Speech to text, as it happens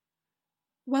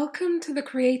Welcome to the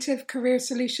Creative Career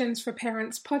Solutions for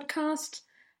Parents podcast,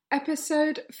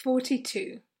 episode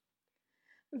 42.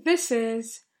 This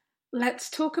is Let's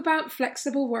Talk About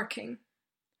Flexible Working.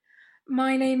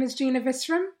 My name is Gina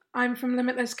Visram. I'm from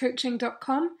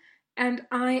limitlesscoaching.com, and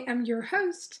I am your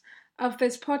host of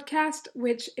this podcast,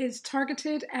 which is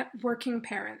targeted at working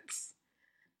parents.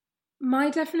 My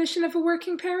definition of a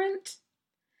working parent?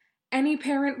 Any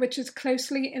parent which is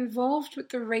closely involved with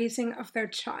the raising of their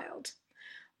child.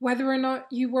 Whether or not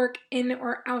you work in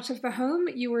or out of the home,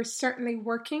 you are certainly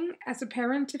working as a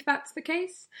parent if that's the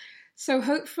case. So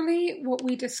hopefully what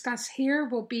we discuss here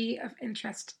will be of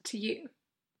interest to you.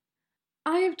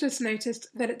 I have just noticed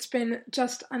that it's been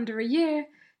just under a year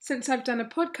since I've done a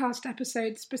podcast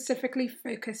episode specifically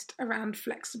focused around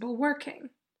flexible working.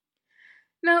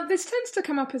 Now, this tends to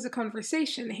come up as a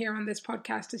conversation here on this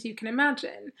podcast, as you can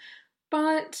imagine,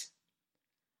 but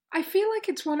I feel like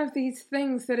it's one of these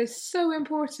things that is so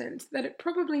important that it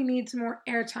probably needs more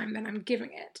airtime than I'm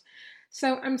giving it.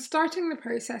 So I'm starting the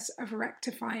process of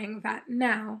rectifying that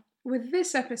now. With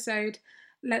this episode,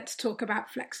 let's talk about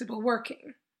flexible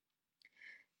working.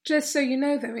 Just so you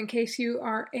know though, in case you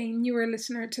are a newer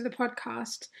listener to the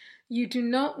podcast, you do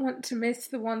not want to miss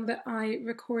the one that I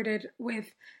recorded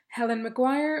with Helen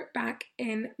McGuire back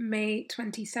in May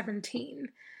 2017.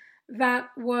 That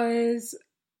was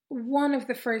one of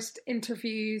the first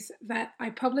interviews that I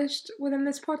published within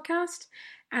this podcast,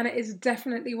 and it is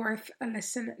definitely worth a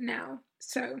listen now.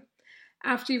 So,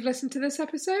 after you've listened to this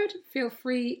episode, feel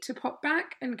free to pop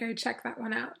back and go check that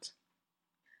one out.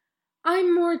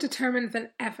 I'm more determined than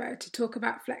ever to talk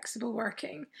about flexible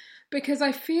working because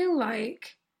I feel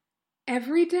like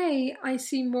every day I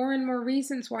see more and more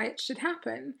reasons why it should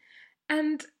happen,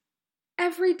 and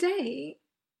every day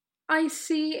I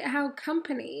see how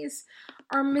companies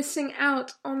are missing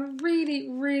out on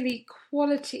really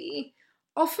quality,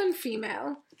 often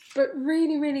female, but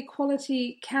really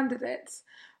quality candidates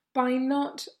by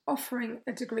not offering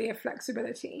a degree of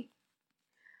flexibility.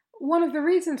 One of the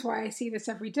reasons why I see this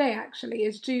every day actually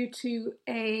is due to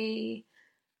a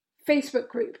Facebook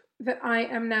group that I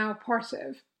am now part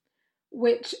of,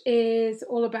 which is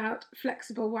all about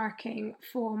flexible working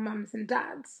for mums and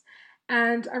dads.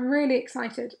 And I'm really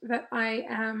excited that I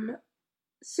am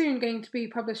soon going to be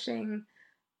publishing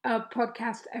a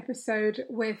podcast episode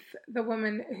with the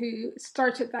woman who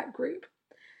started that group.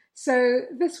 So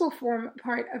this will form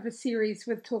part of a series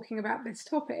with talking about this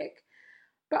topic.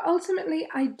 But ultimately,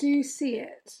 I do see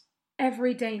it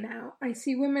every day now. I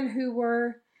see women who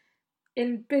were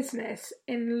in business,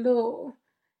 in law,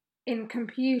 in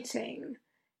computing,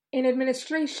 in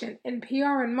administration, in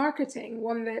PR and marketing,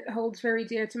 one that holds very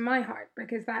dear to my heart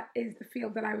because that is the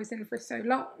field that I was in for so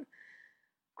long.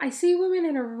 I see women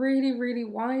in a really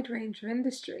wide range of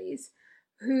industries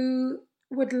who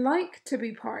would like to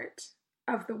be part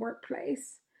of the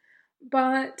workplace,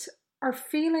 but are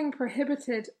feeling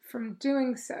prohibited from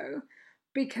doing so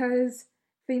because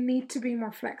they need to be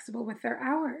more flexible with their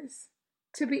hours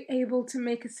to be able to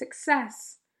make a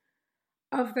success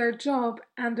of their job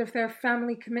and of their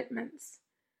family commitments.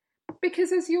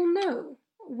 Because as you'll know,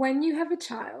 when you have a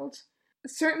child,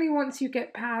 certainly once you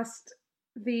get past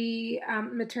the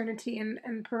maternity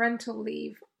and parental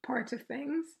leave part of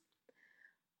things,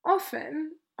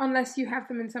 often, unless you have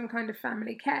them in some kind of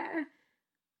family care,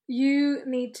 you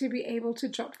need to be able to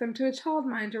drop them to a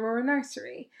childminder or a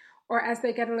nursery, or as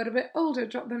they get a little bit older,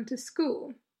 drop them to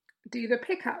school, do the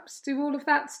pickups, do all of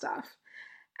that stuff.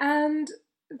 And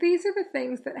these are the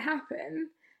things that happen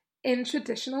in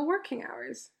traditional working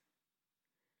hours.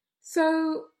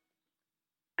 So,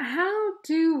 how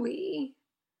do we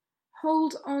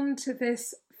hold on to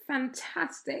this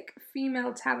fantastic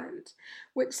female talent,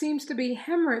 which seems to be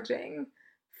hemorrhaging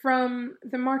from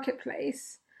the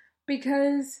marketplace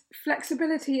because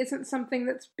flexibility isn't something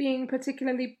that's being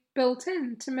particularly built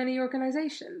in to many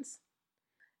organizations?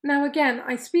 Now, again,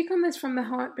 I speak on this from the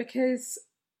heart because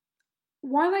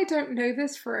while I don't know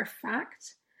this for a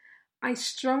fact, I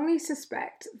strongly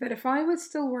suspect that if I was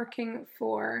still working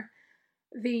for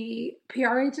the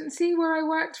PR agency where I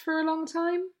worked for a long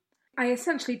time, I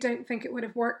essentially don't think it would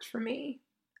have worked for me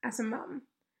as a mum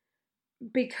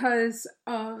because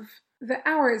of the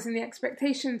hours and the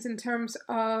expectations in terms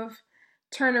of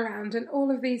turnaround and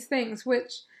all of these things,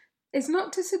 which is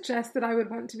not to suggest that I would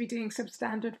want to be doing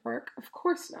substandard work, of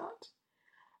course not.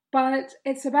 But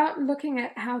it's about looking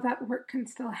at how that work can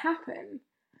still happen,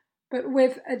 but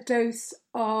with a dose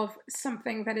of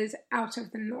something that is out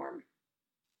of the norm.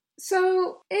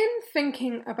 So, in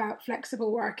thinking about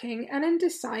flexible working and in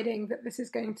deciding that this is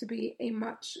going to be a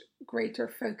much greater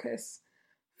focus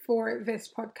for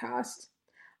this podcast,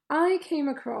 I came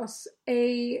across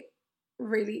a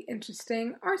really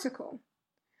interesting article.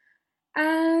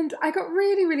 And I got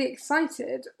really, really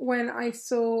excited when I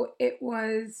saw it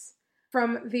was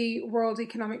from the World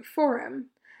Economic Forum.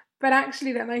 But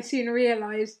actually, then I soon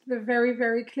realized the very,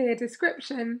 very clear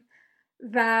description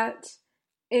that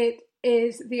it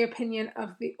is the opinion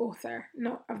of the author,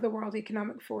 not of the World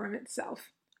Economic Forum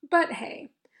itself. But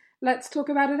hey, let's talk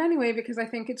about it anyway because I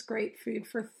think it's great food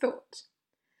for thought.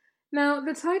 Now,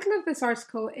 the title of this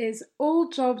article is All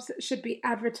Jobs Should Be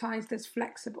Advertised as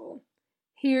Flexible.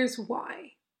 Here's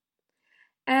why.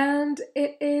 And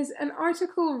it is an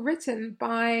article written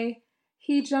by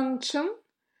Hee-Jung Chung,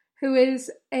 who is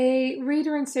a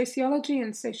reader in sociology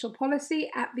and social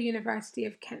policy at the University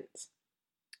of Kent.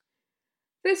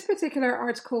 This particular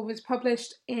article was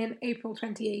published in April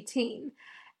 2018,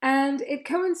 and it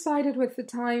coincided with the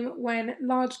time when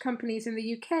large companies in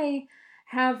the UK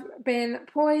have been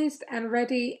poised and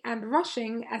ready and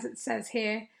rushing, as it says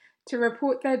here, to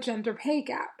report their gender pay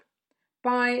gap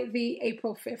by the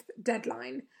April 5th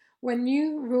deadline, when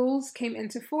new rules came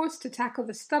into force to tackle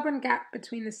the stubborn gap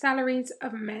between the salaries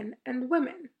of men and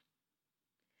women.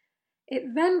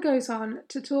 It then goes on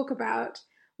to talk about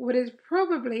what is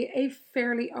probably a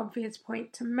fairly obvious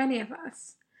point to many of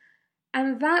us,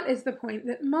 and that is the point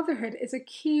that motherhood is a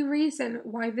key reason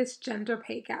why this gender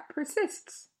pay gap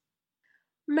persists.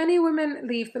 Many women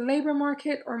leave the labour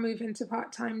market or move into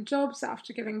part-time jobs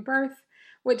after giving birth,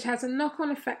 which has a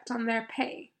knock-on effect on their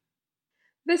pay.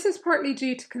 This is partly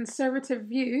due to conservative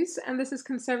views, and this is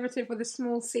conservative with a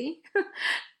small c,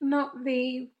 not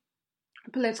the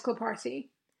political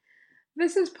party.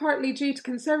 This is partly due to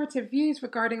conservative views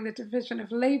regarding the division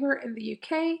of labour in the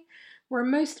UK, where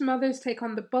most mothers take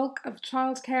on the bulk of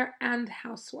childcare and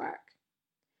housework.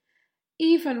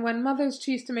 Even when mothers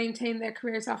choose to maintain their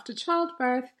careers after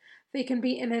childbirth, there can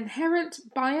be an inherent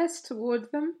bias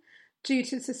toward them due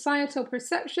to societal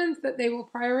perceptions that they will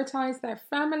prioritise their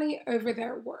family over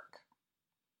their work.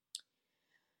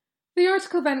 The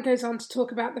article then goes on to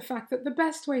talk about the fact that the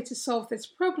best way to solve this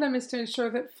problem is to ensure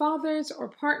that fathers or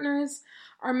partners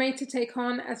are made to take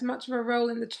on as much of a role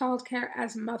in the childcare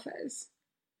as mothers.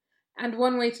 And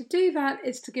one way to do that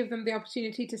is to give them the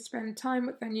opportunity to spend time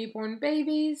with their newborn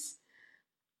babies,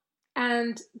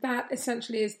 and that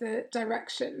essentially is the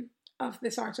direction of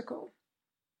this article.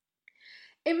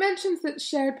 It mentions that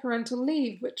shared parental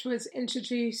leave, which was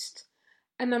introduced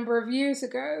a number of years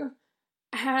ago,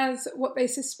 has what they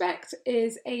suspect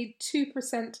is a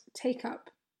 2% take-up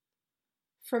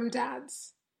from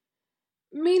dads,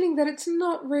 meaning that it's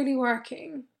not really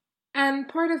working. And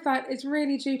part of that is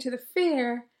really due to the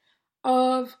fear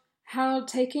of how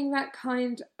taking that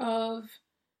kind of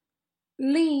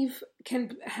leave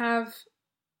can have,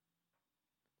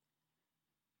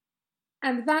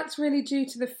 and that's really due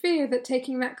to the fear that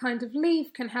taking that kind of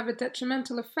leave can have a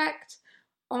detrimental effect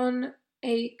on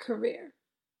a career.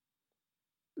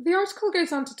 The article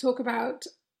goes on to talk about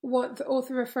what the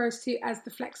author refers to as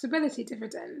the flexibility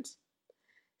dividend,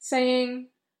 saying,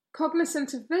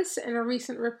 cognizant of this, in a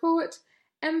recent report,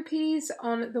 MPs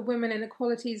on the Women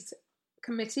Inequalities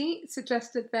Committee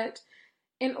suggested that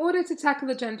in order to tackle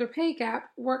the gender pay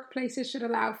gap, workplaces should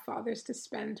allow fathers to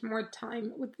spend more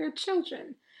time with their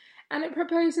children, and it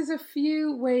proposes a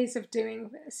few ways of doing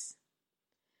this.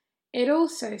 It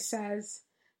also says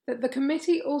that the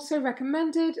committee also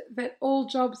recommended that all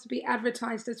jobs be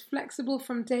advertised as flexible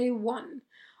from day one,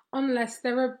 unless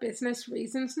there are business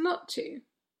reasons not to.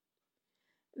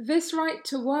 This right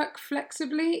to work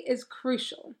flexibly is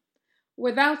crucial.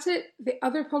 Without it, the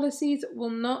other policies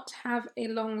will not have a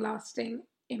long-lasting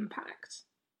impact.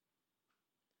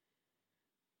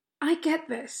 I get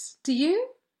this. Do you?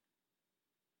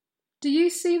 Do you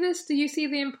see this? Do you see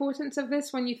the importance of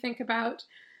this when you think about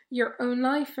your own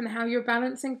life and how you're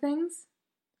balancing things?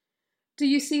 Do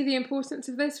you see the importance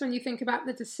of this when you think about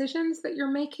the decisions that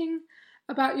you're making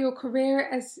about your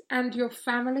career and your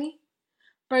family,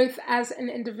 both as an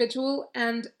individual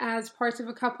and as part of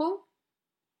a couple?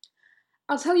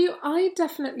 I'll tell you, I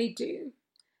definitely do.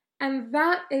 And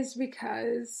that is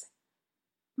because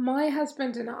my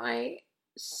husband and I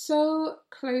so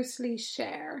closely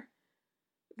share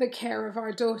the care of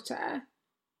our daughter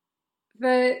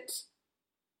that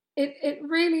it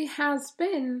really has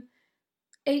been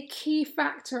a key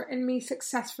factor in me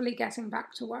successfully getting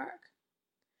back to work.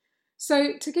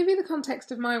 So to give you the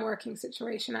context of my working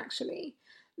situation, actually,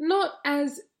 not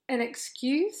as an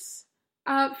excuse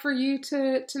for you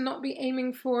to not be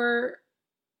aiming for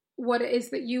what it is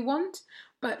that you want,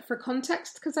 but for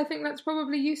context, because I think that's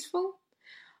probably useful.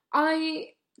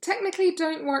 I technically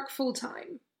don't work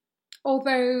full-time.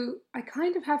 although I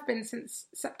kind of have been since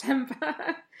September.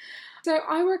 So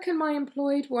I work in my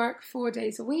employed work 4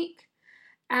 days a week,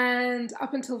 and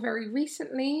up until very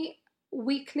recently,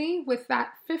 weekly, with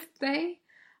that fifth day,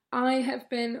 I have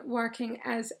been working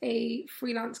as a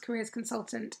freelance careers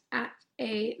consultant at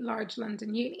a large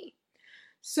London uni.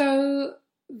 So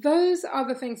those are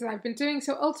the things that I've been doing.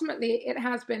 So ultimately, it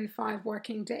has been 5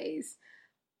 working days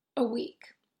a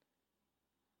week.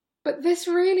 But this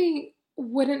really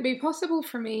wouldn't be possible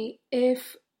for me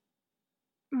if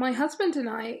my husband and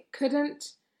I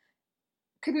couldn't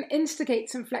instigate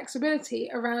some flexibility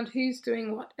around who's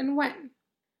doing what and when.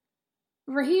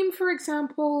 Raheem, for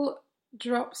example,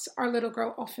 drops our little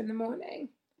girl off in the morning.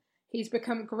 He's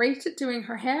become great at doing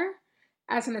her hair.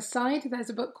 As an aside, there's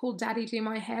a book called Daddy Do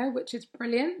My Hair, which is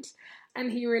brilliant,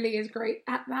 and he really is great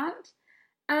at that.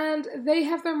 And they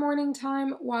have their morning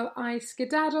time while I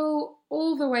skedaddle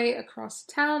all the way across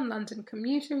town. London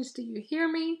commuters, do you hear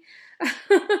me?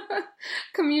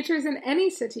 Commuters in any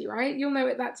city, right? You'll know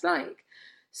what that's like.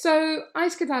 So I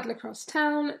skedaddle across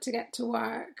town to get to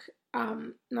work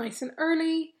nice and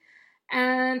early,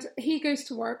 and he goes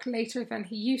to work later than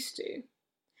he used to.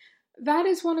 That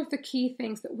is one of the key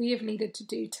things that we have needed to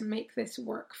do to make this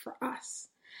work for us.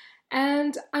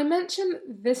 And I mention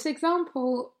this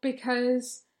example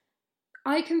because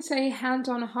I can say hand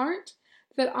on heart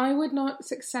that I would not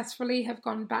successfully have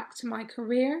gone back to my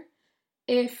career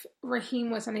if Raheem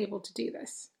was unable to do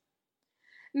this.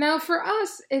 Now, for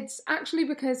us, it's actually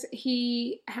because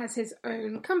he has his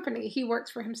own company. He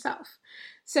works for himself.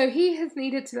 So he has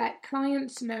needed to let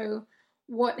clients know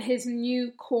what his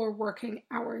new core working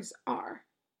hours are.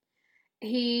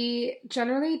 He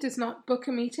generally does not book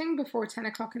a meeting before 10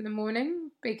 o'clock in the morning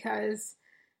because,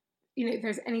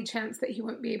 there's any chance that he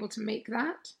won't be able to make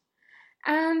that.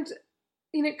 And,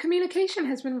 communication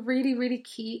has been really, really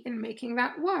key in making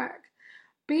that work.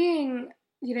 Being,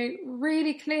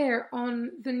 really clear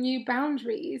on the new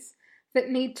boundaries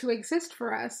that need to exist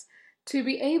for us to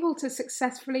be able to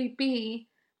successfully be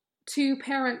 2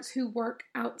 parents who work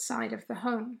outside of the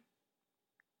home.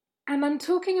 And I'm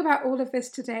talking about all of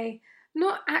this today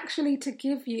not actually to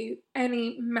give you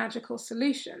any magical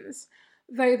solutions,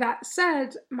 though that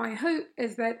said, my hope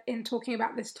is that in talking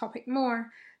about this topic more,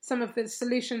 some of the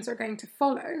solutions are going to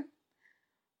follow.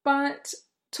 But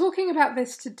talking about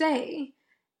this today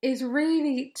is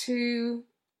really to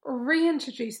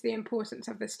reintroduce the importance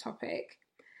of this topic,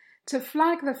 to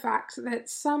flag the fact that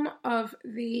some of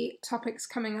the topics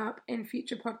coming up in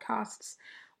future podcasts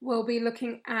will be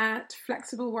looking at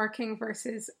flexible working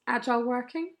versus agile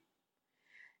working.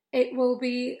 It will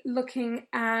be looking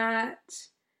at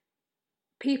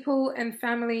people and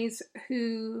families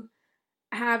who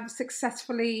have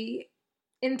successfully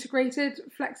integrated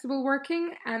flexible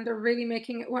working and are really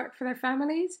making it work for their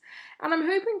families. And I'm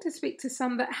hoping to speak to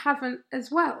some that haven't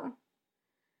as well.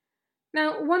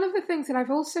 Now, one of the things that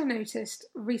I've also noticed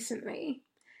recently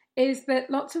is that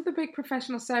lots of the big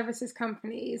professional services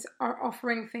companies are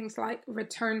offering things like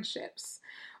returnships,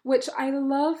 which I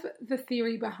love the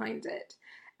theory behind it.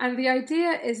 And the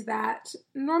idea is that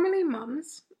normally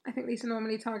mums, I think these are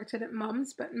normally targeted at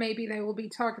mums, but maybe they will be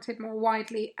targeted more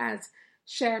widely as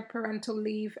shared parental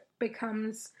leave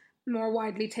becomes more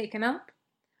widely taken up.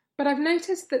 But I've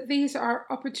noticed that these are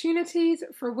opportunities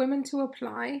for women to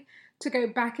apply to go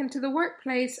back into the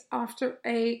workplace after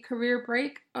a career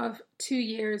break of 2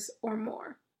 years or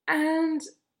more. And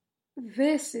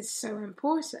this is so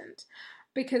important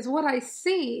because what I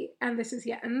see, and this is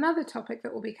yet another topic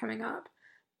that will be coming up,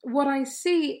 what I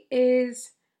see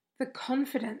is the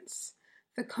confidence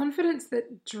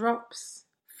that drops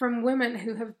from women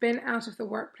who have been out of the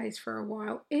workplace for a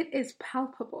while. It is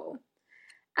palpable.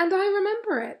 And I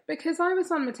remember it because I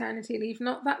was on maternity leave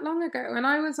not that long ago and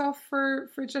I was off for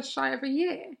just shy of a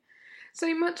year.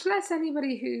 So much less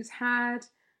anybody who's had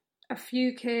a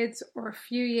few kids or a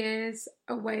few years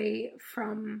away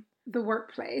from the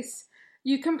workplace,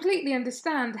 you completely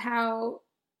understand how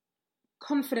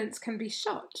confidence can be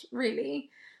shot, really,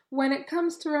 when it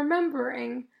comes to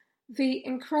remembering the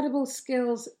incredible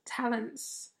skills,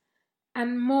 talents,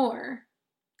 and more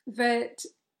that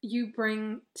you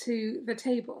bring to the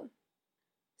table.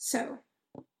 So,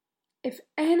 if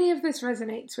any of this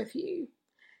resonates with you,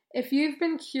 if you've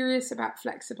been curious about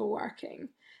flexible working,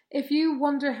 if you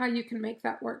wonder how you can make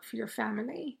that work for your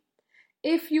family,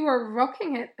 if you are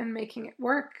rocking it and making it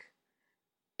work,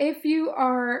 if you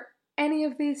are any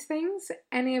of these things,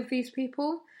 any of these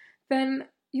people, then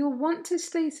you'll want to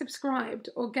stay subscribed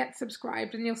or get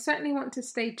subscribed, and you'll certainly want to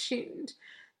stay tuned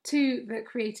to the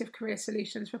Creative Career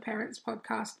Solutions for Parents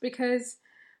podcast, because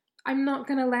I'm not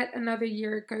going to let another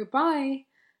year go by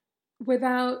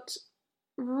without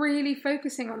really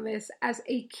focusing on this as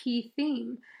a key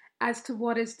theme as to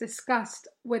what is discussed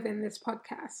within this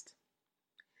podcast.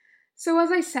 So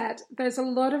as I said, there's a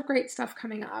lot of great stuff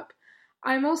coming up.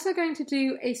 I'm also going to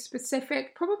do a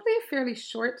specific, probably a fairly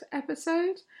short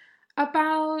episode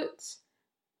about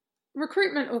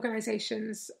recruitment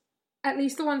organisations, at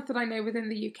least the ones that I know within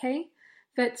the UK,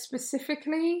 that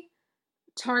specifically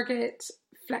target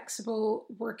flexible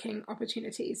working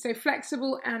opportunities. So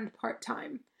flexible and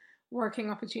part-time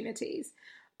working opportunities.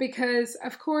 Because,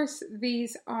 of course,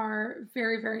 these are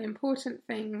very, very important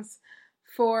things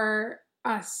for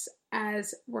us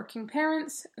as working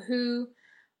parents who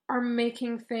are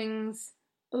making things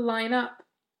line up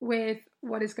with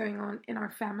what is going on in our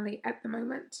family at the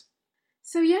moment.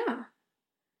 So yeah,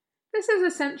 this has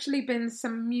essentially been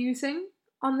some musing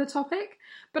on the topic,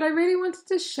 but I really wanted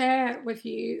to share with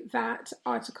you that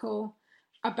article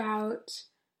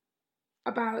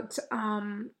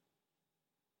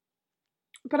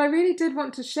but I really did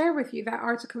want to share with you that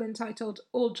article entitled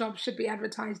 "All Jobs Should Be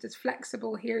Advertised as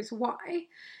Flexible, Here's Why."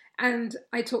 And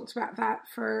I talked about that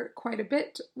for quite a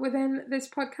bit within this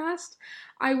podcast.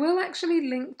 I will actually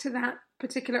link to that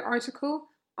particular article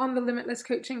on the Limitless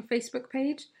Coaching Facebook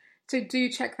page. So do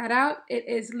check that out. It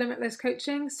is Limitless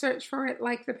Coaching. Search for it,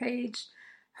 like the page.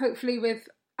 Hopefully with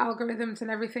algorithms and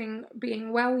everything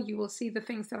being well, you will see the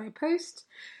things that I post.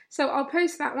 So I'll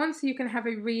post that one so you can have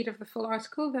a read of the full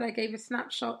article that I gave a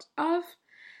snapshot of.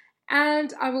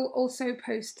 And I will also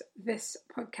post this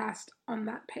podcast on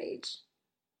that page.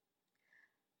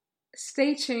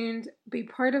 Stay tuned, be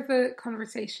part of the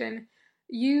conversation.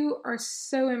 You are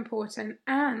so important,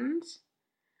 and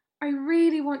I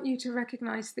really want you to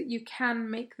recognize that you can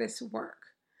make this work.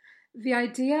 The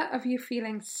idea of you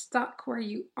feeling stuck where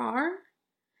you are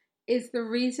is the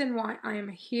reason why I am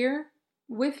here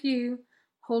with you,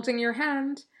 holding your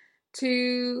hand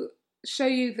to show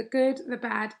you the good, the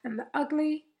bad, and the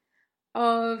ugly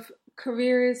of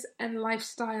careers and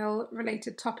lifestyle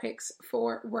related topics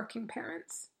for working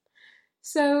parents.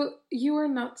 So you are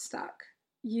not stuck.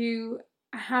 You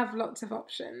have lots of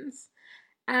options.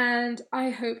 And I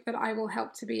hope that I will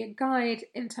help to be a guide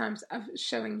in terms of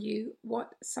showing you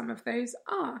what some of those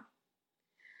are.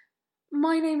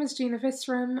 My name is Gina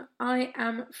Visram. I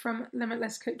am from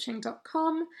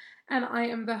limitlesscoaching.com, and I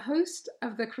am the host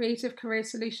of the Creative Career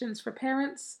Solutions for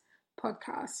Parents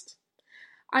podcast.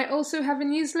 I also have a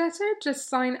newsletter. Just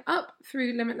sign up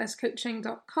through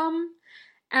limitlesscoaching.com,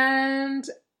 and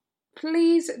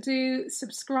please do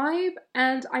subscribe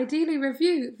and ideally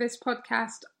review this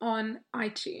podcast on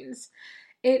iTunes.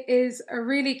 It is a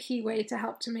really key way to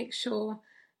help to make sure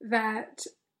that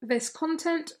this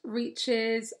content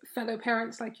reaches fellow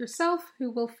parents like yourself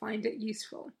who will find it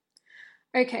useful.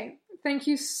 Okay, thank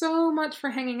you so much for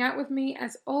hanging out with me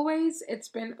as always. It's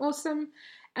been awesome,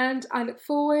 and I look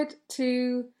forward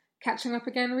to catching up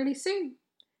again really soon.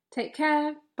 Take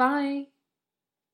care. Bye.